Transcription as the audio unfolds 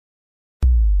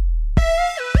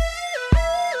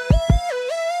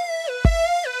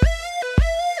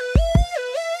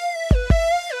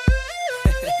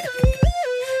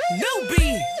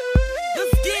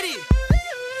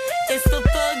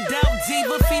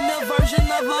cleaner version of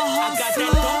a hustler. I got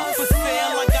that dope for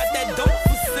sale, I got that dope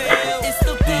for sale. It's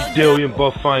the Nubian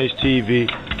Buffinest-Tv.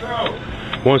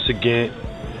 Once again,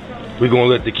 we're gonna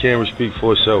let the camera speak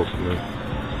for itself, man.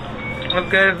 What's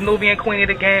good? It's Nubian, queen of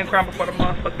the game, crown before the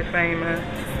motherfucking fame, man.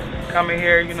 Coming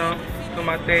here, you know, do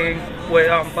my thing with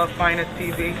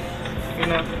Buffinest-Tv, you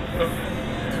know. So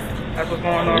that's what's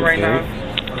going on right now.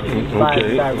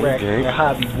 Live direct, the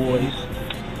Hobby Boys.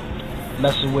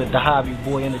 Messing with the Hobby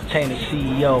Boy Entertainer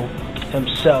CEO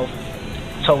himself,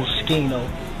 Toskino,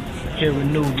 here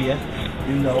in Nubian.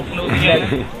 You know,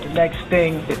 the next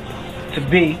thing to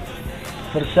be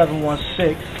for the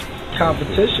 716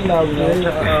 competition out there.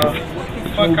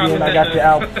 Nubian, I got the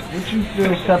album. What you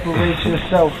feel separates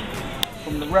yourself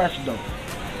from the rest, though?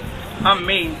 I'm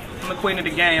me. I'm the queen of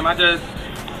the game.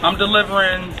 I'm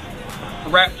delivering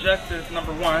rap justice,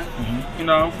 #1, you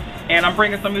know, and I'm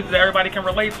bringing some music that everybody can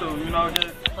relate to, you know,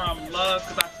 just from love,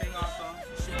 because I sing also,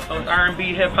 so it's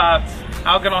R&B, hip-hop.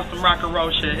 I'll get on some rock and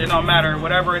roll shit. It don't matter.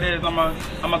 Whatever it is, I'm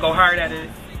gonna go hard at it.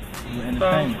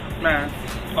 So, man,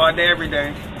 all day, every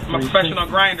day. I'm a professional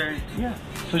grinder. Yeah,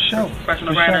 for sure.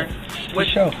 Professional grinder.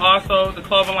 Which also, the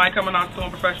clothing line coming out soon,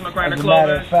 Professional Grinder As a Clothing.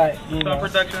 matter of fact, Some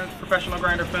Productions, Professional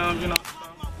Grinder Films, you know.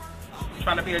 So,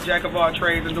 trying to be a jack of all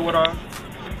trades and do it all.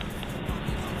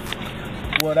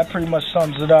 Well, that pretty much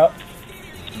sums it up.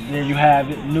 There you have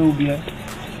it, Nubian.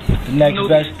 The next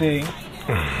best thing.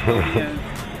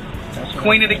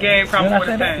 Queen of the game, crown before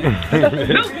the fame.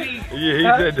 Yeah, he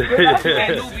said that.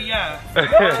 Nubian.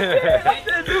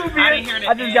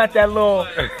 I just got that little.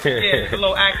 Yeah, a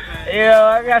little accent. Yeah,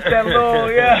 I got that little,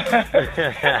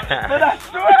 But I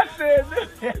swear I said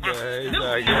Your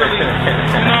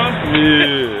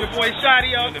boy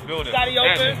Shotty in the building. Shotty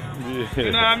open.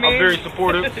 You know what I mean? I'm very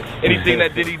supportive. Anything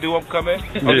that Diddy do, I'm coming.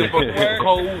 I'm just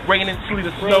cold, raining, sleet,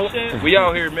 or snow. We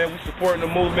out here, man. We supporting the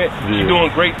movement. She's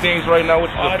doing great things right now,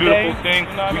 which is a beautiful thing.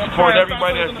 We support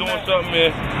everybody that's doing something,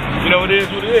 man. You know, it is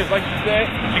what it is. Like you said,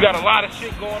 you got a lot of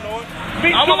shit going on.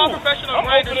 I'm on my professional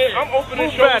grinder shit. I'm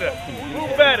opening shows. Who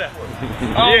better?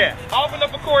 Yeah. I'll open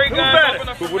up for Corey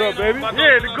Guns. What up, baby?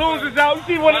 Yeah, the goons is out. You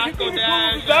see one of the goons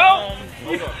is out?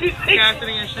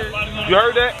 Cassidy and shit. You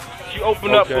heard that? She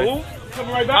opened up for who?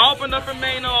 Coming right back. I opened up for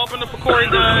Mano, I opened up for Corey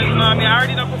Guns, you know what I mean? I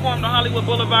already done performed on Hollywood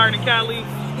Boulevard in Cali. You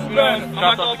know, I'm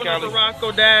about to open up for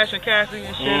Roscoe Dash and Cassidy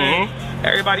and shit, and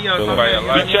everybody else.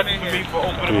 Be checking for me for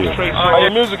opening up trade. All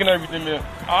your music and everything, man.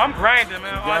 Oh, I'm grinding,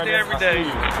 man, all day, every day.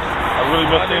 I really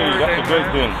miss you. That's a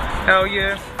great thing. Hell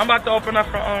yeah. I'm about to open up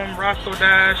for Roscoe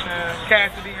Dash and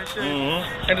Cassidy and shit.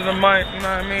 End of the month, you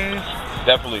know what I mean?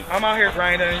 Definitely. I'm out here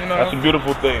grinding, you know. That's a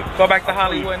beautiful thing. Go back to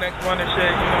Hollywood next month and shit,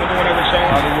 you know, do whatever show.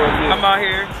 I'm out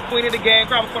here. Queen of the game,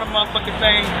 crown before the motherfucking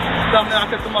thing. Something I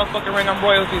kiss the motherfucking ring, I'm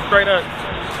royalty, straight up.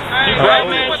 Hey,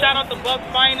 man, shout out to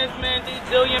Buffinest, man, D.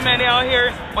 Dillion, man, they out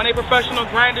here on a professional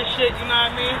grinder shit, you know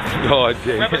what I mean? Oh,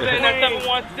 damn. Representing that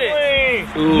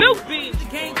 716. Nubian. The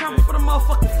game coming for the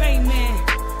motherfucking fame, man.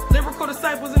 Lyrical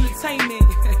Disciples Entertainment.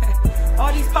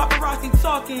 All these paparazzi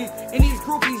talking and these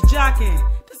groupies jocking.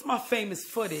 This is my famous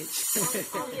footage.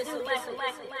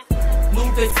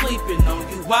 Move, they sleeping on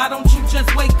you. Why don't you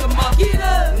just wake them up? Get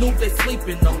up. Move, they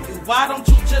sleeping on you. Why don't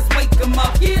you just wake them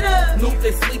up? Get up. Move,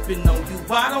 they sleeping on you.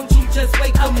 Why don't you just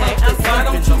wake them up?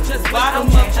 Why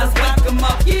don't you just wake them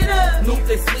up? Get up. Move,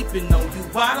 they sleeping on you.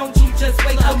 Why don't you just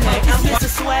wake them up? I'm Mr.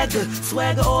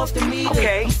 Swagger off the meter.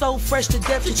 I'm so fresh to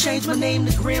death to change my name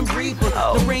to Grim Reaper.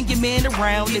 Don't bring your man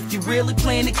around if you really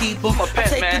plan to keep him. I'm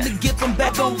taking the gift, I'm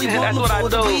back, only want him for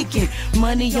the weekend.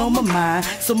 Money on my mind,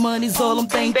 so money's all I'm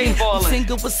thinking. I'm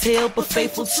single as hell, but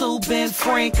faithful to Ben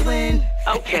Franklin.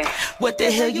 Okay. What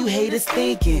the hell you haters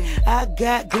thinking? I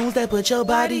got goons that put your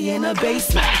body in a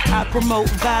basement. I promote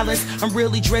violence, I'm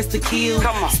really dressed to kill.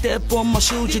 Step on my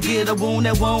shoes, you get a wound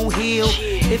that won't heal.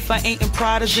 If I ain't in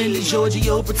Prada's in the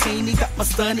Giorgio Bertini, got my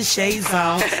stunning shades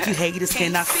on. You haters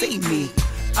cannot see me.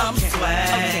 I'm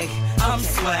swag, I'm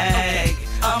swag,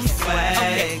 I'm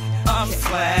swag, I'm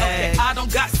swag. I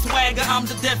don't got swagger, I'm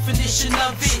the definition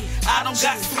of it. I don't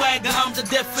got swagger, I'm the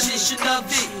definition of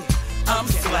it. I'm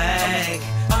swag,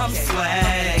 I'm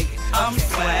swag, I'm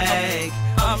swag,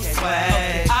 I'm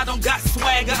swag. I don't got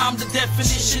swagger, I'm the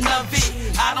definition of it.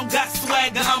 I don't got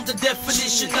swagger, I'm the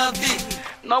definition of it.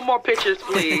 No more pictures,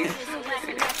 please.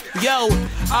 Yo,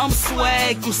 I'm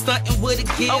swag, I'm stunting with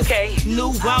a gift. Okay.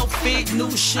 New outfit, new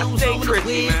shoes on the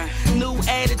whip. New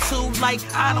attitude, like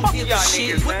I don't give a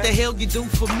shit. Niggas, what the hell you do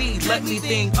for me? Let me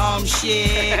think,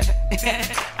 shit.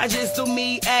 I just do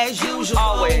me as usual.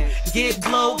 Always. Get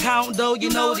blow, count though, you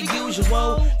know the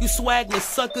usual. You swagless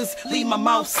suckers, leave my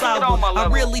mouth sour. I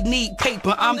really need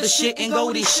paper, I'm the shit and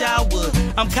go to shower.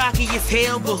 I'm cocky as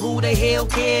hell, but who the hell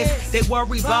cares? They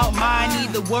worry about mine,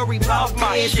 need to worry about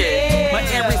my theirs. shit. My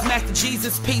Aries Master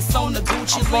Jesus, peace on the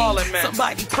Gucci I'm ballin', link. man.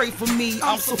 Somebody pray for me,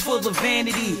 I'm so full of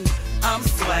vanity. I'm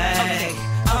swag,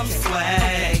 I'm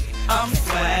swag, I'm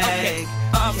swag,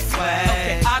 I'm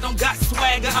swag. I don't got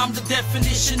swagger, I'm the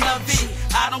definition of it.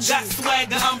 I don't got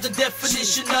swagger, I'm the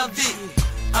definition of it.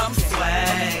 I'm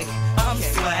swag, I'm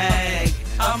swag,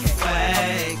 I'm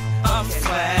swag, I'm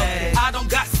swag. I don't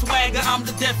got swagger, I'm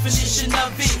the definition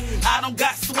of it. I don't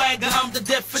got swagger, I'm the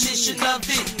definition of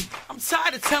it. I'm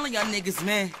tired of telling y'all niggas,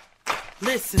 man.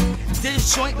 Listen,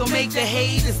 this joint gon' make the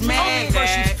haters mad.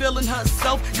 First she feeling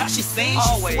herself, now she saying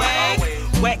she swag.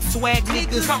 Whack swag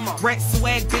niggas, rat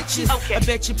swag bitches. I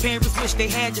bet your parents wish they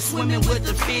had you swimming with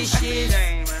the fishes.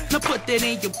 Now put that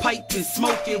in your pipe and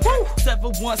smoke it.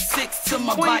 716 till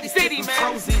my body sitting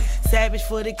frozen. Savage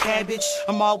for the cabbage,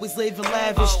 I'm always living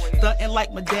lavish. Stunting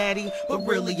like my daddy, but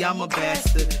really I'm a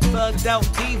bastard. Thugged out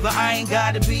diva, I ain't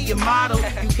gotta be a model.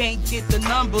 You can't get the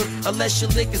number unless you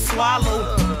lick and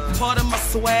swallow. Part of my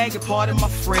swag and part of my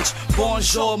French.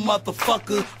 Bonjour,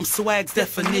 motherfucker, I'm swag's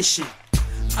definition.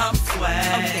 I'm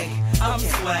swag, I'm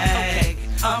swag,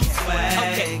 I'm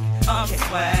swag, I'm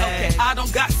swag. I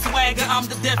don't got swagger, I'm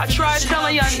the definition. I tried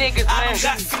telling y'all niggas, man. I don't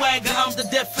got swagger, I'm the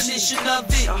definition of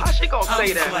it. How she gonna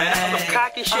say that, man? Some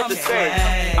cocky shit to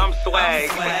say. I'm swag,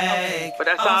 but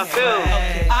that's how I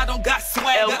feel. I don't got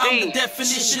swagger, I'm the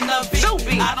definition of it.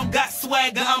 I don't got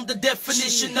swagger, I'm the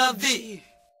definition of it.